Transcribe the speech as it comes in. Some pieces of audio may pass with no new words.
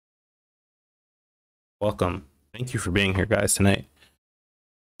Welcome. Thank you for being here, guys, tonight.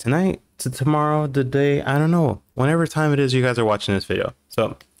 Tonight to tomorrow, the day, I don't know, whenever time it is you guys are watching this video.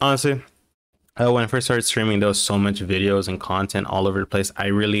 So, honestly, when I first started streaming, there was so much videos and content all over the place. I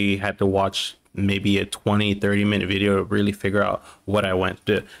really had to watch maybe a 20-30 minute video to really figure out what I went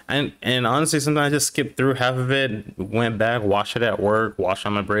to do. And honestly, sometimes I just skipped through half of it, went back, watched it at work, watched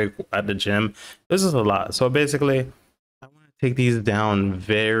on my break at the gym. This is a lot. So basically, take these down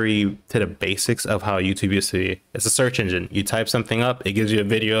very to the basics of how YouTube used to be. It's a search engine. You type something up, it gives you a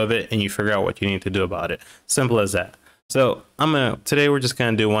video of it, and you figure out what you need to do about it. Simple as that. So today we're just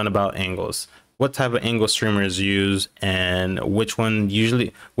gonna do one about angles. What type of angle streamers use, and which ones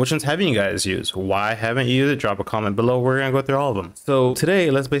haven't you guys used? Why haven't you used it? Drop a comment below. We're gonna go through all of them. So today,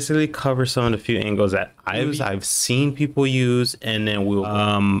 let's basically cover some of the few angles that I've seen people use, and then we'll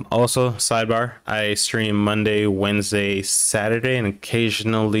also sidebar. I stream Monday, Wednesday, Saturday, and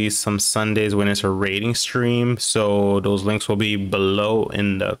occasionally some Sundays when it's a rating stream. So those links will be below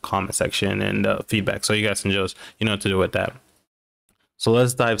in the comment section and feedback. So you guys can just know what to do with that. So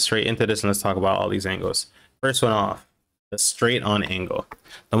let's dive straight into this and let's talk about all these angles. First one off, the straight on angle.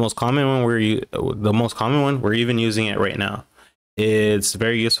 The most common one we're even using it right now. It's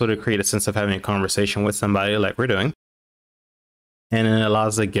very useful to create a sense of having a conversation with somebody like we're doing. And it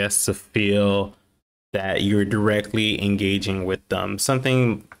allows the guests to feel that you're directly engaging with them.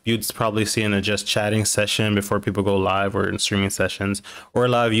 Something you'd probably see in a just chatting session before people go live, or in streaming sessions, or a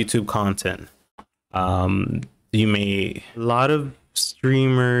lot of YouTube content. A lot of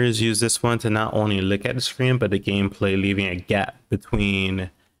streamers use this one to not only look at the screen but the gameplay, leaving a gap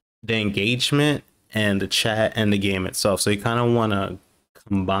between the engagement and the chat and the game itself. So you kind of want to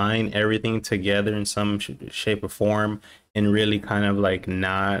combine everything together in some shape or form and really kind of like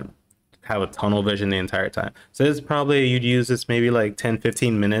not have a tunnel vision the entire time. So this probably, you'd use this maybe like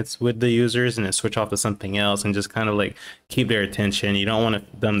 10-15 minutes with the users and then switch off to something else and just kind of like keep their attention. You don't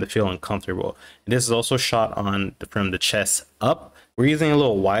want them to feel uncomfortable. And this is also shot from the chest up. We're using a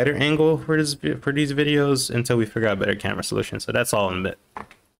little wider angle for these videos until we figure out a better camera solution. So that's all in a bit. All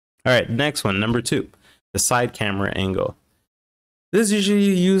right, next one, number 2, the side camera angle. This is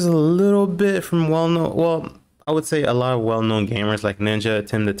usually used a little bit from I would say a lot of well-known gamers like Ninja,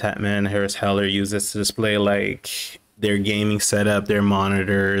 Tim the Tatman, Harris Heller use this to display like their gaming setup, their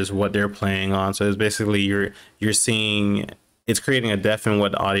monitors, what they're playing on. So it's basically you're seeing, it's creating a depth in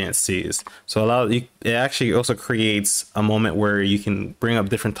what the audience sees. So it actually also creates a moment where you can bring up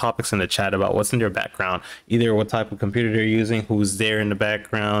different topics in the chat about what's in their background, either what type of computer they're using, who's there in the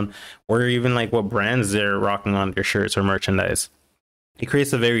background, or even like what brands they're rocking on their shirts or merchandise. It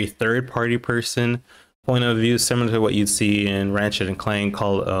creates a very third-party person point of view, similar to what you'd see in Ratchet and Clank,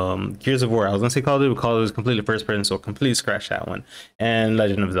 called Gears of War. I was gonna say Call of Duty, Call of Duty was completely first person, so completely scratch that one. And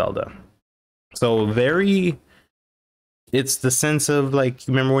Legend of Zelda. So it's the sense of like,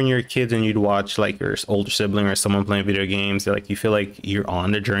 remember when you were a kid and you'd watch like your older sibling or someone playing video games, like you feel like you're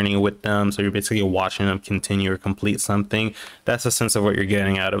on the journey with them, so you're basically watching them continue or complete something. That's the sense of what you're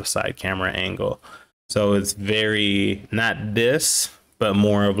getting out of a side camera angle. So it's very, not this, but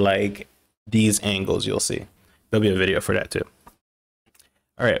more of like these angles you'll see. There'll be a video for that too.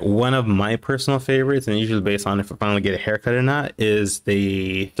 All right, one of my personal favorites, and usually based on if I finally get a haircut or not, is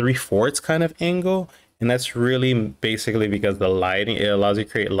the 3/4 kind of angle. And that's really basically because the lighting, it allows you to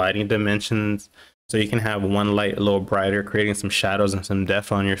create lighting dimensions. So you can have one light a little brighter, creating some shadows and some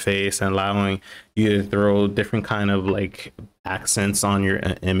depth on your face and allowing you to throw different kind of like accents on your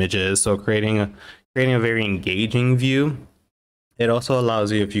images. So creating a very engaging view. It also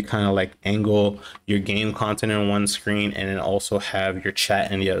allows you, if you kind of like angle your game content on one screen and then also have your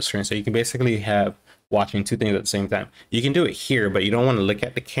chat in the other screen. So you can basically have watching two things at the same time. You can do it here, but you don't want to look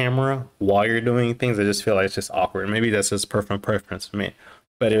at the camera while you're doing things. I just feel like it's just awkward. Maybe that's just personal preference for me,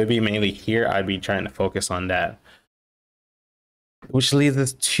 but it would be mainly here. I'd be trying to focus on that. Which leads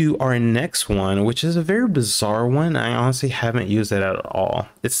us to our next one, which is a very bizarre one. I honestly haven't used it at all.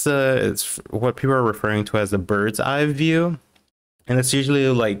 It's what people are referring to as the bird's eye view. And it's usually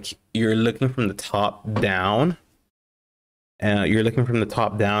like you're looking from the top down.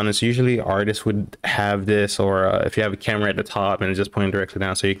 It's usually artists would have this, or if you have a camera at the top and it's just pointing directly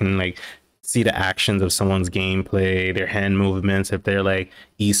down, so you can like see the actions of someone's gameplay, their hand movements, if they're like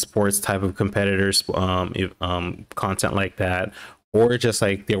esports type of competitors, content like that, or just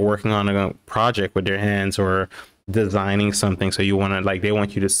like they're working on a project with their hands or designing something. So you want to like, they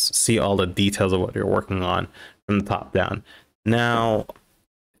want you to see all the details of what they're working on from the top down. Now,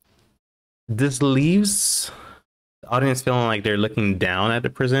 this leaves the audience feeling like they're looking down at the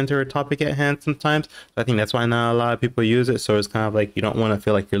presenter or topic at hand sometimes. So I think that's why not a lot of people use it. So it's kind of like you don't want to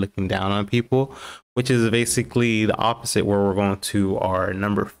feel like you're looking down on people, which is basically the opposite where we're going to our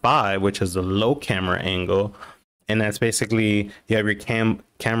number 5, which is the low camera angle. And that's basically you have your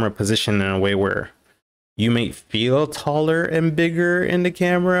camera positioned in a way where you may feel taller and bigger in the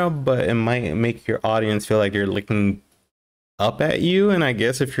camera, but it might make your audience feel like you're looking up at you. And I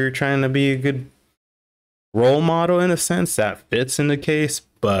guess if you're trying to be a good role model in a sense, that fits in the case,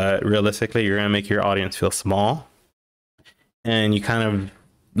 but realistically you're gonna make your audience feel small, and you kind of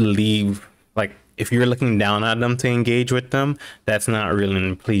leave, like, if you're looking down at them to engage with them, that's not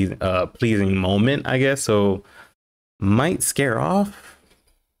really a pleasing moment, I guess. So might scare off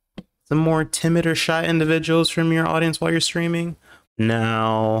some more timid or shy individuals from your audience while you're streaming.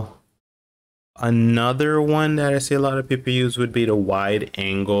 Now, another one that I see a lot of people use would be the wide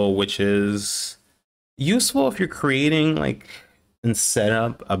angle, which is useful if you're creating like and set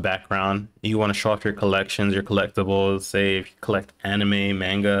up a background. You want to show off your collections, your collectibles. Say if you collect anime,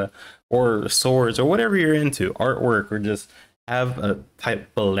 manga, or swords, or whatever you're into, artwork, or just have a type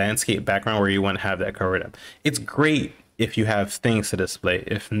of landscape background where you want to have that covered up. It's great if you have things to display.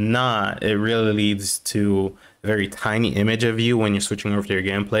 If not, it really leads to a very tiny image of you when you're switching over to your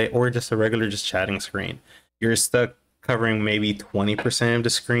gameplay, or just a regular just chatting screen. You're stuck covering maybe 20% of the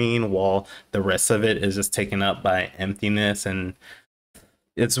screen while the rest of it is just taken up by emptiness. And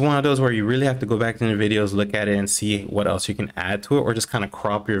it's one of those where you really have to go back to the videos, look at it, and see what else you can add to it, or just kind of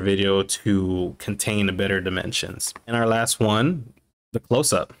crop your video to contain the better dimensions. And our last one, the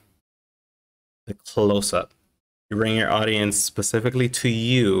close-up. The close-up. You bring your audience specifically to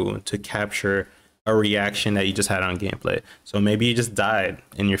you to capture a reaction that you just had on gameplay. So maybe you just died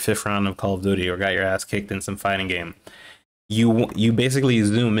in your 5th round of Call of Duty, or got your ass kicked in some fighting game. You basically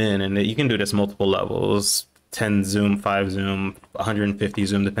zoom in, and you can do this multiple levels: 10 zoom, 5 zoom, 150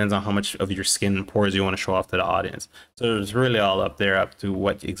 zoom, depends on how much of your skin pores you want to show off to the audience. So it's really all up to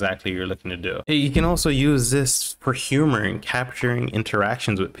what exactly you're looking to do. Hey, you can also use this for humor and capturing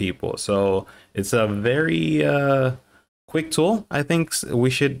interactions with people. So it's a very quick tool. I think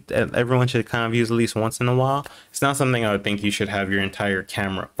everyone should kind of use at least once in a while. It's not something I would think you should have your entire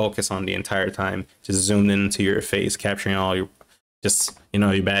camera focus on the entire time, just zoomed into your face, capturing all your, just, you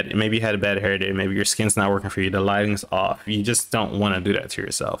know, maybe you had a bad hair day, maybe your skin's not working for you, the lighting's off. You just don't want to do that to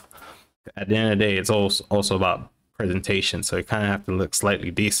yourself. At the end of the day, it's also about presentation, so you kind of have to look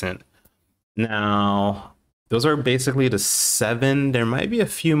slightly decent. Now, those are basically the 7. There might be a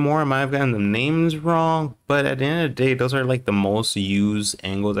few more. I might have gotten the names wrong, but at the end of the day, those are like the most used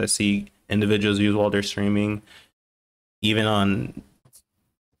angles I see individuals use while they're streaming, even on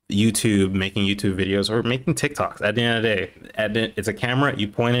YouTube, making YouTube videos, or making TikToks. At the end of the day, it's a camera, you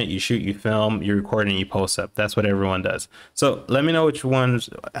point it, you shoot, you film, you record, and you post up. That's what everyone does. So let me know which ones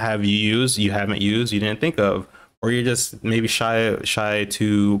have you used, you haven't used, you didn't think of, or you're just maybe shy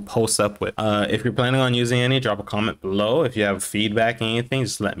to post up with. If you're planning on using any, drop a comment below. If you have feedback, anything,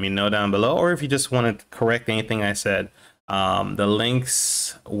 just let me know down below. Or if you just want to correct anything I said, the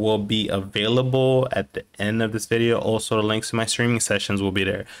links will be available at the end of this video. Also, the links to my streaming sessions will be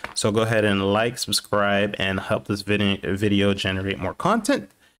there. So go ahead and like, subscribe, and help this video generate more content.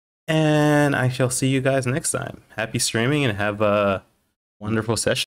 And I shall see you guys next time. Happy streaming and have a wonderful session.